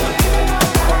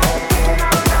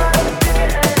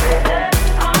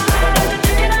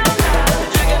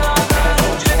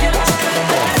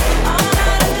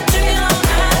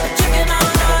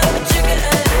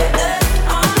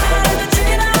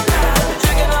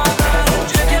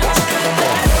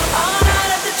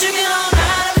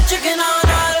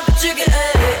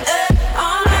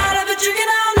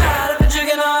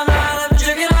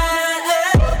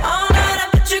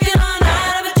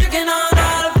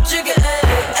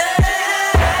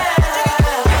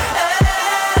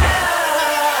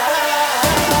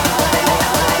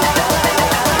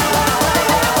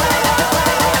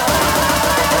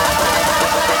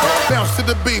 Bounce to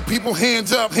the beat, people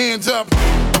hands up, hands up.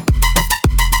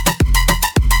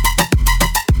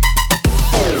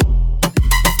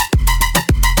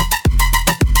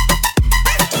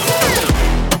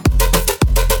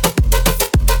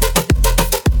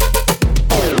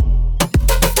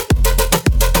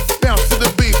 Bounce to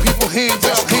the beat, people hands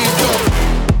up, hands up.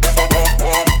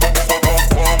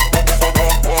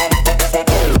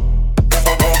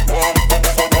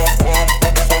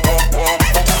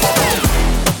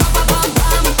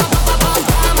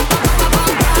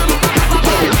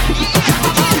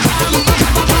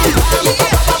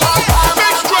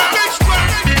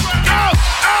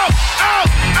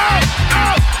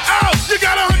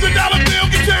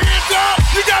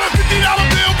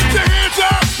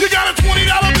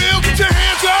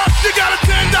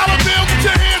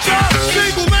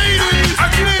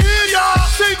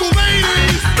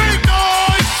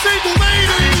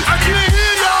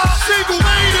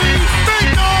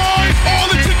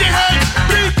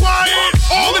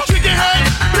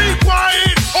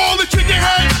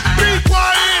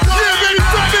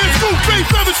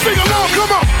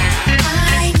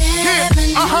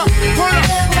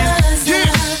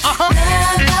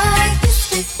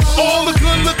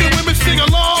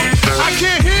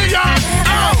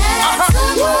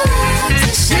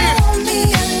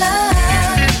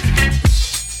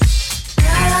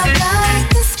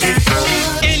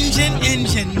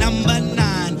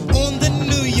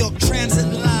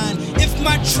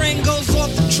 train goes off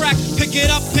the track, pick it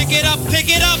up, pick it up, pick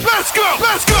it up. Let's go,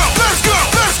 let's go, let's go,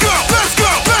 let's go, let's go,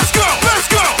 let's go, let's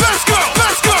go, let's go,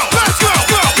 let's go, let's go,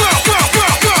 go, go, go, go,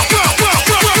 go, go, go,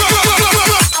 go,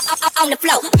 go, on the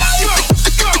floor.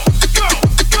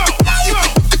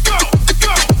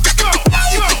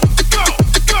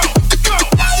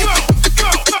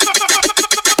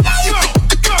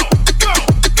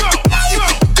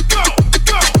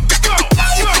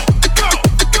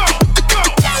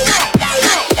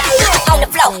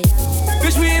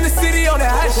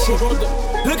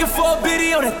 Looking for a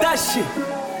biddy on that thot shit.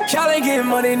 Y'all ain't getting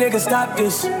money, nigga, stop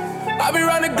this. I be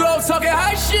round the globe talking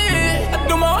high shit. I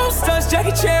do my own stunts,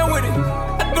 Jackie Chan with it.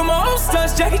 I do my own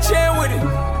stunts, Jackie Chan with it.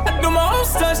 I do my own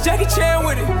stunts, Jackie Chan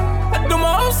with it. I do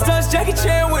my own stunts, Jackie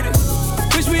Chan with it.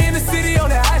 Bitch, we in the city on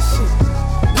that high shit.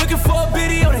 Looking for a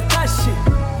biddy on that thot shit.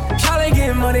 Y'all ain't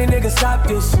getting money, nigga, stop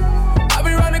this. I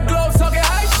be round the globe talking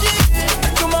high shit.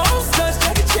 I do my own stunts,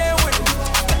 Jackie Chan with it.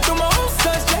 I do my own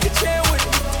stunts, Jackie Chan with it.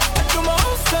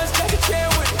 Touch Jackie Chan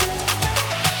with it.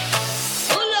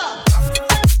 Hold up.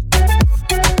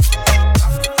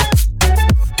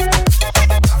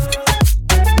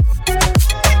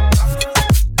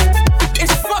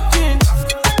 It's fucking.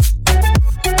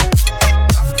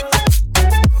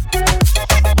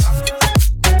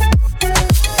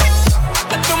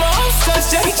 I do my own touch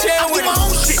Jackie Chan with it. I do my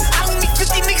own shit. I don't need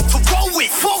 50 niggas to roll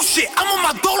with. Full shit. I'm on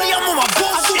my dolly, I'm on my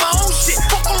bullshit. I do my own shit.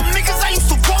 Fuck all them niggas I used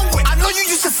to roll with. I know you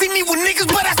used to see me with niggas,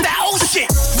 but that's that old shit.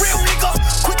 Real nigga,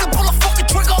 quick to pull a fucking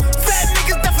trigger. Fat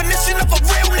niggas, definition of a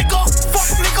real nigga. Fuck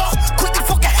nigga, quick to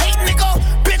fucking hate nigga.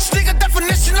 Bitch nigga,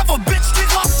 definition of a bitch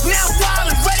nigga. Now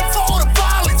violent, ready for all the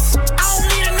violence. I don't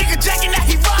need a nigga jacking that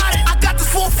he riding. I got this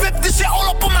 450, this shit all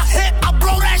up on my hip. I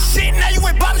blow that shit, now you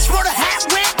ain't Bobby Schroeder hat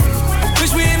whip.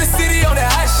 Bitch, we in the city on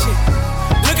that hot shit.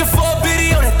 Looking for a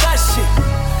biddy on that thot shit.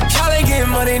 Y'all ain't getting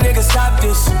money, nigga, stop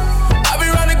this. I be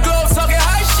round the globe talking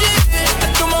high shit. I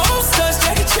do my own stunts,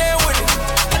 Jackie Chan with it.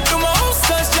 I do my own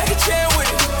stunts, Jackie Chan with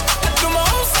it. I do my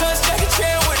own stunts, Jackie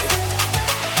Chan with it.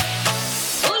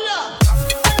 Hold up.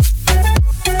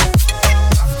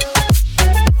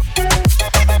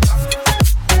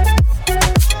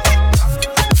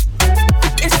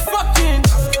 It's fucking.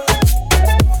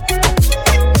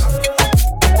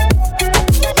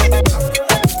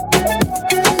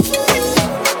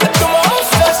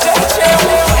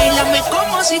 Bailame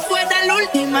como si fuera la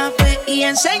última vez y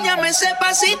enséñame ese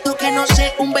pasito que no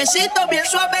sé, un besito bien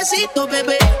suavecito,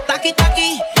 bebé. Taqui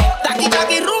taqui, taqui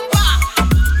taqui rumba.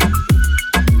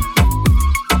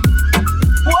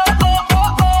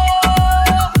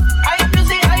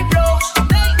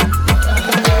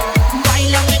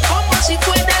 Bailame como si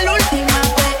fuera la última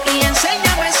vez y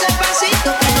enséñame ese pasito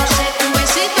que no sé, un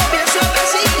besito bien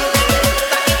suavecito, bebé.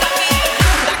 Taqui taqui,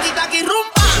 taqui taqui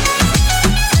rumba.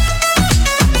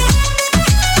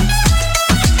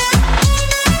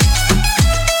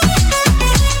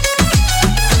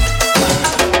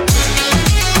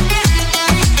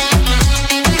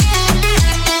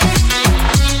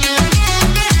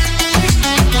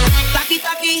 Taqui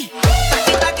taqui,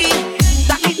 taqui taqui,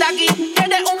 taqui taqui.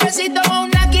 Tienes un besito o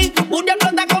un aquí, una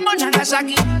explota como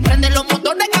Nagasaki. Prende los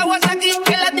motores Kawasaki,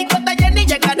 que la disco está llena y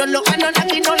llegaron los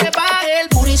Anunnaki. No le baje, el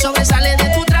puri sobresale de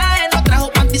tu traje. No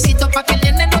trajo panticito pa' que el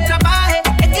nene no trabaje.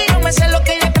 Es que yo me sé lo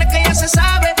que ella cree que ya se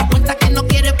sabe. Cuenta que no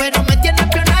quiere pero me tiene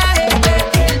espionaje.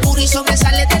 El puri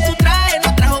sobresale de tu traje.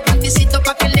 No trajo panticito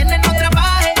pa' que el nene no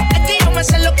trabaje. Es que yo me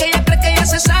sé lo que ella cree que ya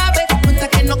se sabe. Cuenta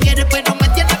que no quiere pero me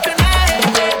tiene espionaje.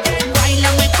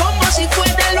 Báilame como si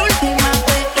fuera la última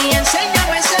vez y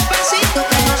enséñame ese pasito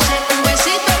que no sé, un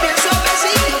besito bien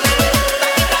suavecito, bebé.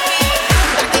 Taqui taqui,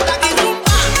 taqui taqui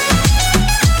rumba.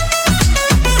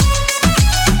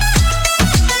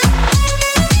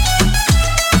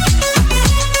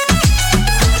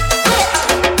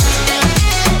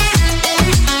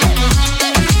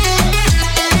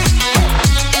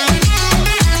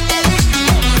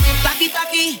 Taqui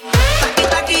taqui, taqui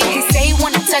taqui. He say he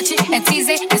wanna touch it and tease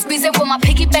it and squeeze it. When my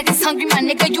piggyback is hungry, my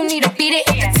nigga, you need to beat it.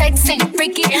 The text ain't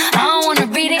freaky, I don't wanna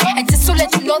read it. And just to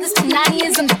let you know, this Punani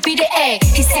is undefeated. Ay,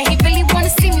 he said he really wanna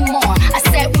see me more. I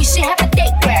said we should have a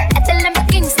date where at the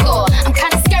Lamborghini store. I'm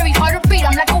kinda scary, hard to read,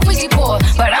 I'm like a Ouija board,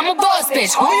 but I'm a boss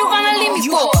bitch. Who you gonna leave me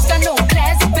for? Got no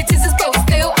class, bitches is broke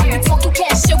still. I been talking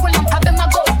cash shit when I'm popping my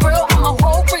gold grill. I'm a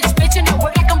whole rich bitch and I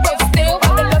work like I'm broke still.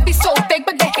 The love be so fake,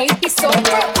 but the hate be so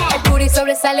real. El booty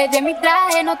sobresale de mi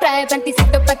traje, no traje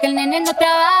panticito pa' que el nene no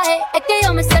trabaje. Es que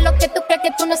yo me sé lo que tú crees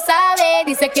que tú no sabes.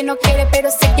 Dice que no quiere, pero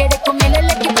se quiere comerle el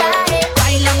equipaje.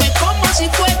 Báilame como si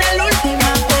fuera la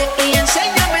última vez y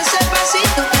enséñame ese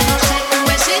pasito que no sé, un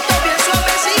besito bien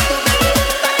suavecito, bebé.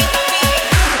 Taqui taqui,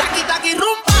 taqui taqui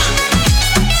rumba.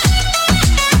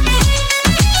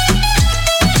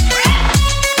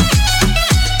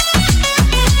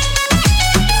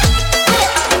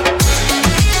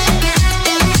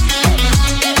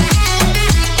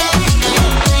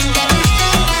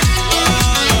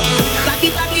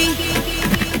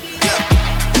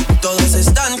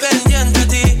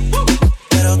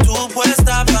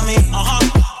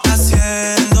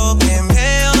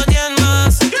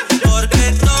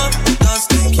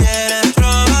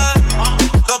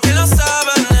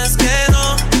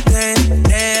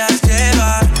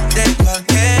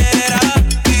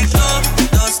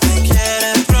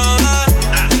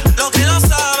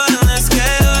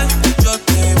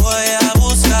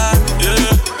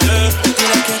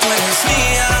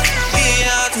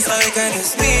 sabes que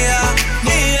eres mía,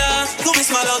 mía. Tú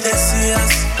misma lo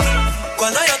decías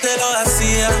cuando yo te lo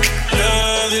hacía.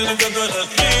 Dile que tú eres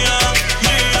mía,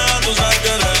 mía. Tú sabes que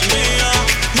eres mía,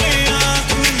 mía.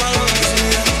 Tú misma lo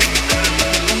decías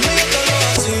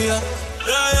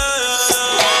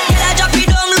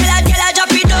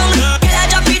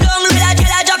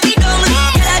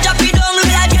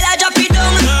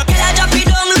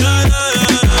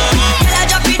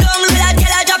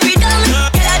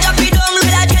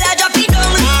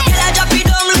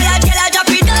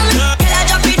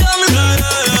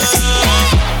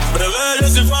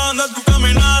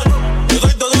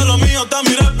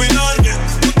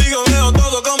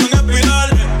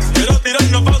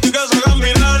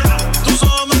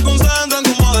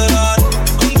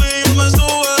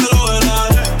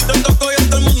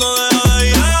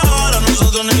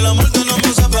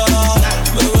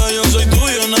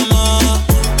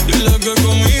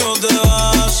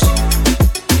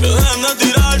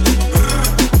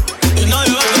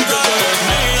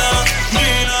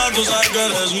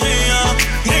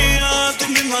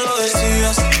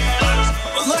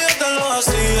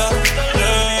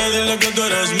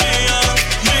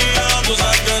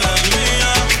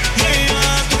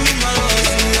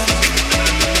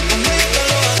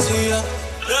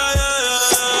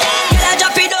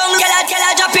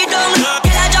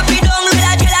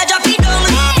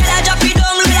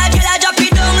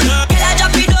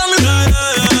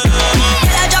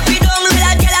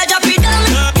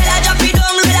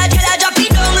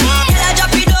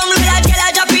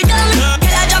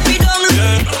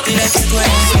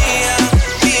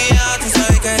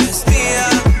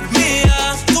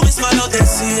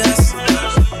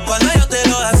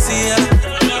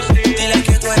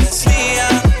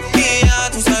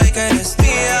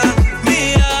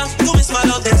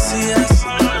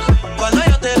cuando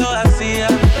yo te lo hacía.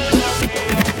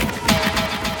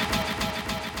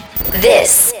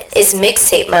 This is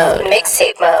Mixtape Mode.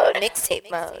 Mixtape Mode. Mixtape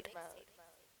Mode.